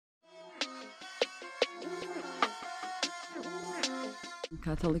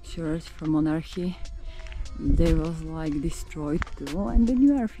Catholic Church from monarchy, they was like destroyed too, and then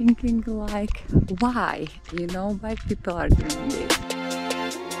you are thinking like, why? You know, why people are doing this?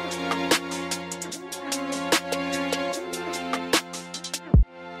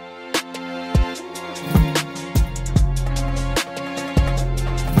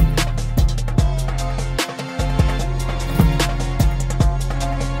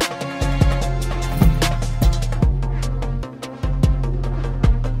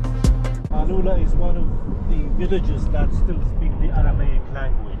 Maaloula is one of the villages that still speak the Aramaic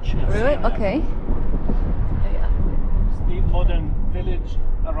language. Really? Okay. It's the modern village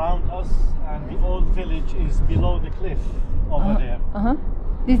around us, and the old village is below the cliff over there.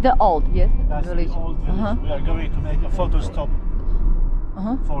 This is the old, yes? That's village. the old village. We are going to make a photo stop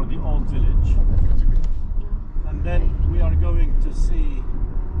for the old village. And then we are going to see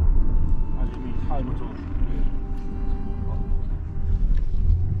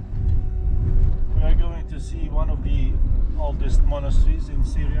one of the oldest monasteries in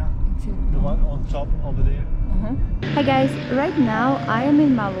Syria, the one on top over there. Hi guys, right now I am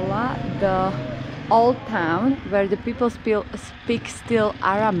in Maaloula, the old town where the people speak still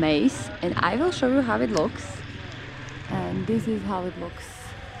Aramaic, and I will show you how it looks. And this is how it looks.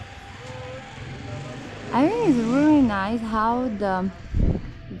 I think it's really nice how the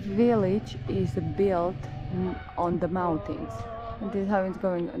village is built on the mountains. And this is how it's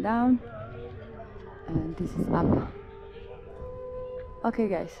going down, and this is up. Okay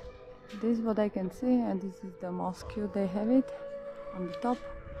guys, this is what I can see, and this is the mosque. They have it on the top,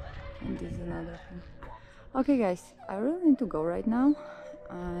 and this is another thing. Okay guys, I really need to go right now,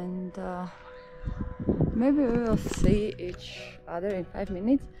 and maybe we will see each other in 5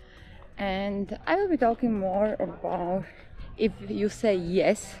 minutes, and I will be talking more about if you say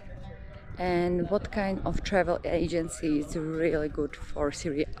yes and what kind of travel agency is really good for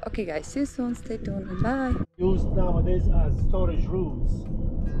Syria. Okay guys, see you soon, stay tuned, and bye. Used nowadays as storage rooms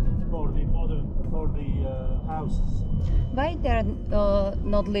for the houses. Why they're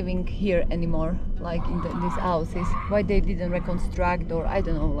not living here anymore, like in these houses? Why they didn't reconstruct, or I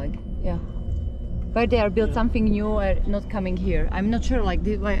don't know, like, yeah. Why they are built something new or not coming here? I'm not sure, like,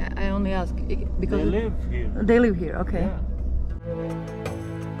 why I only ask because they live here. They live here, okay. Yeah.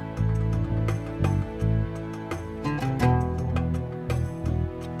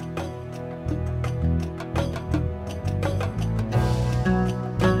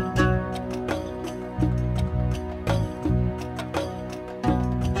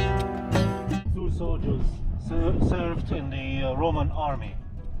 Soldiers served in the Roman army.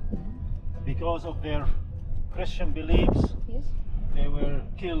 Because of their Christian beliefs, yes, they were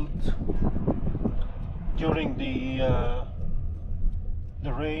killed during the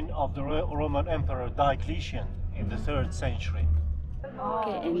reign of the Roman Emperor Diocletian in the 3rd century.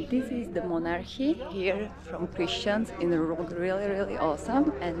 Okay, and this is the monarchy here from Christians in the road, really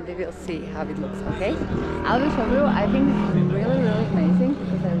awesome, and we will see how it looks, okay? I will show you. I think it's really amazing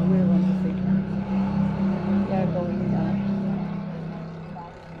because I really want to see. We are going down.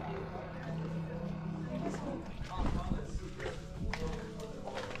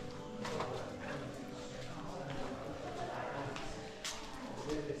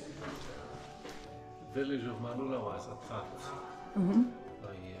 The village of Maaloula was attacked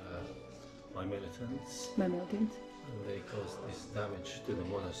by militants. And they caused this damage to the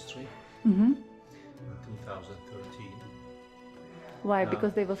monastery in 2013. Why?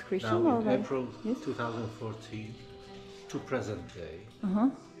 Because they was Christian, now or in why? April Yes? 2014 to present day,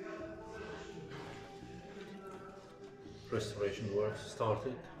 restoration works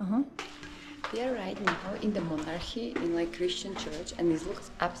started. We are right now in the monarchy, in like Christian church, and this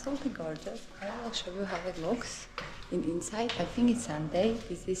looks absolutely gorgeous. I will show you how it looks inside. I think it's Sunday.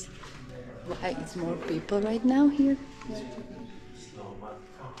 This is why it's more people right now here.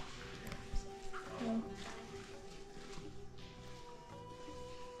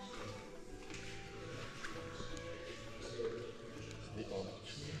 The old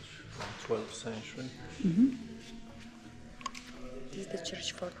church from 12th century. This is the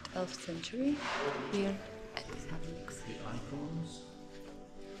church for 12th century here. And this is how it looks. The icons,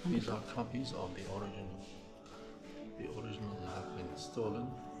 these are copies of the original. The original have been stolen,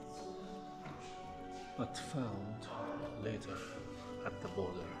 but found later at the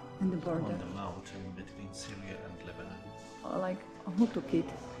border, On the border. on the mountain between Syria and Lebanon. Like, who took it?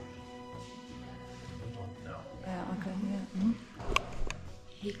 We don't know. Yeah, okay, yeah.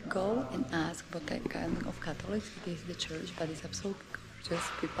 He go and ask what kind of Catholics it is, the church, but it's absolutely gorgeous.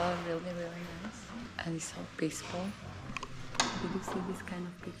 People are really nice, and it's so peaceful. Did you see this kind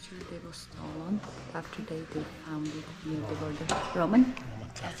of picture? They were stolen. After they found it near the border. Roman?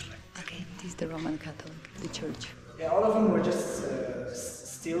 Roman Catholic. Okay, this is the Roman Catholic, the church. Yeah, all of them were just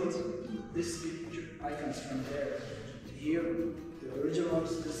stilled. This picture icons from there to here. The original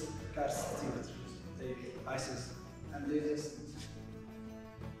ones just got stilled. They ISIS, and they just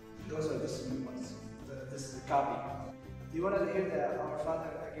those are the new ones. This is a copy. Do you want to hear Our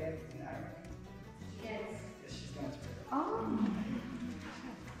Father again in Arabic? Yes. Yes, she's going to. Oh.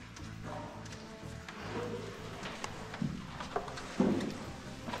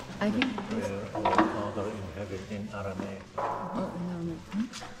 I think this. Our Father in heaven in Aramaic. Oh, no, no.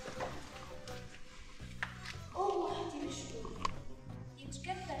 وحدي مشغول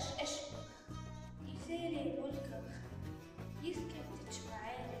يتكتش أشبه يثيري ملكك يسكت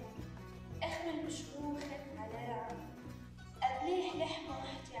معالي أخمل مشروخك على أبليح لحمة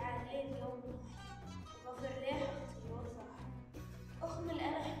وحدي عليه يوم وغفر ريحة يوضح أخمل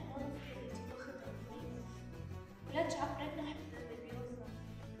أنا حمار في بيتي بخدم ميت ولا تعبرنا حبنا باليوضح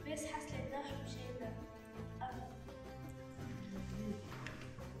بس حسلنا حمشينا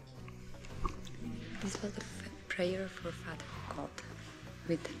This was the prayer for Father God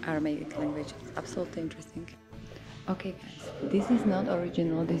with Aramaic language. It's absolutely interesting. Okay guys, this is not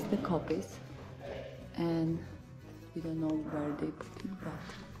original, this is the copies. And we don't know where they put it, but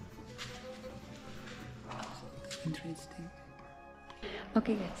absolutely interesting.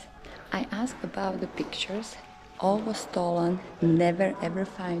 Okay guys, I asked about the pictures. All was stolen, never ever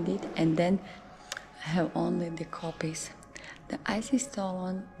find it, and then have only the copies. The ice is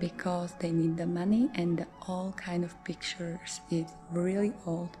stolen because they need the money, and the all kind of pictures is really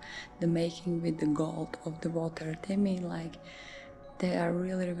old. The making with the gold of the water, they mean like they are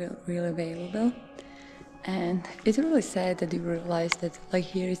really available. And it's really sad that you realize that like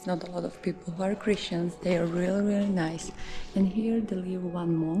here is not a lot of people who are Christians. They are really nice, and here they live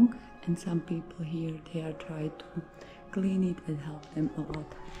one monk, and some people here they are trying to clean it and help them a lot.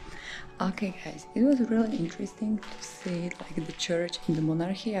 Okay guys, it was really interesting to see like the church in the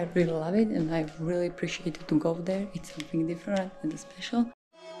monarchy. I really love it, and I really appreciated to go there. It's something different and special.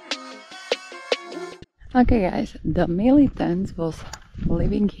 Okay guys, the militants was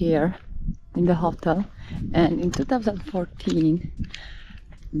living here in the hotel, and in 2014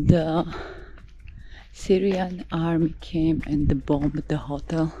 the Syrian army came and they bombed the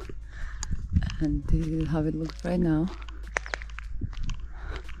hotel, and this is how it looks right now.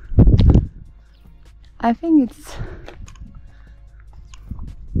 I think it's,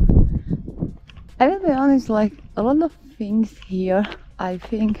 I will be honest, like a lot of things here, I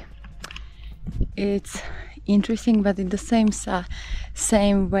think it's interesting, but in the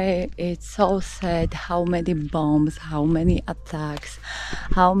same way it's so sad how many bombs, how many attacks,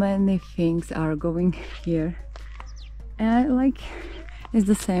 how many things are going here. And like it's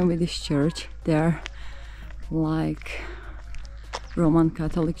the same with this church. They're like Roman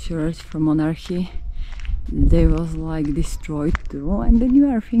Catholic Church from monarchy. They was like destroyed too, and then you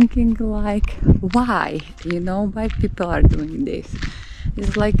are thinking like why, you know, why people are doing this.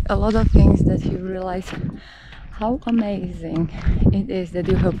 It's like a lot of things that you realize how amazing it is that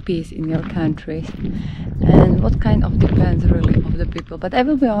you have peace in your countries, and what kind of depends really of the people. But I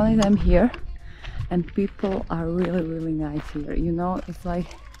will be honest, I'm here and people are really nice here, you know. It's like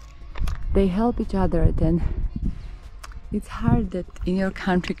they help each other. Then it's hard that in your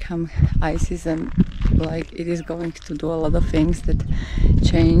country come ISIS and like it is going to do a lot of things that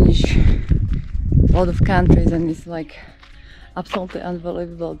change a lot of countries, and it's like absolutely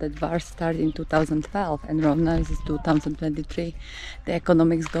unbelievable that war started in 2012 and right now is 2023. The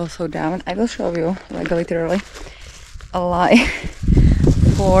economics go so down. I will show you like literally a lie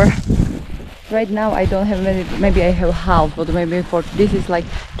for right now. I don't have many, maybe I have half, but maybe for this is like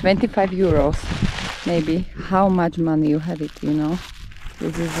 25 euros. Maybe how much money you have it, you know.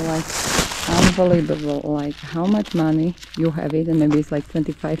 This is like unbelievable, like how much money you have it, and maybe it's like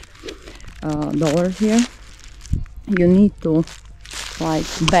 $25 here. You need to like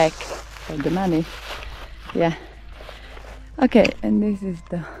back for the money. Yeah. Okay, and this is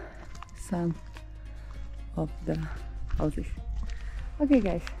the sun of the houses. Okay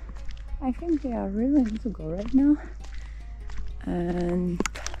guys, I think we are really need to go right now, and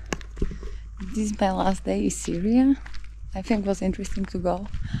this is my last day in Syria. I think it was interesting to go.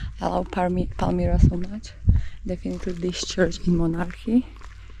 I love Palmyra so much. Definitely this church in monarchy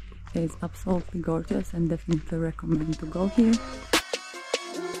is absolutely gorgeous, and definitely recommend to go here.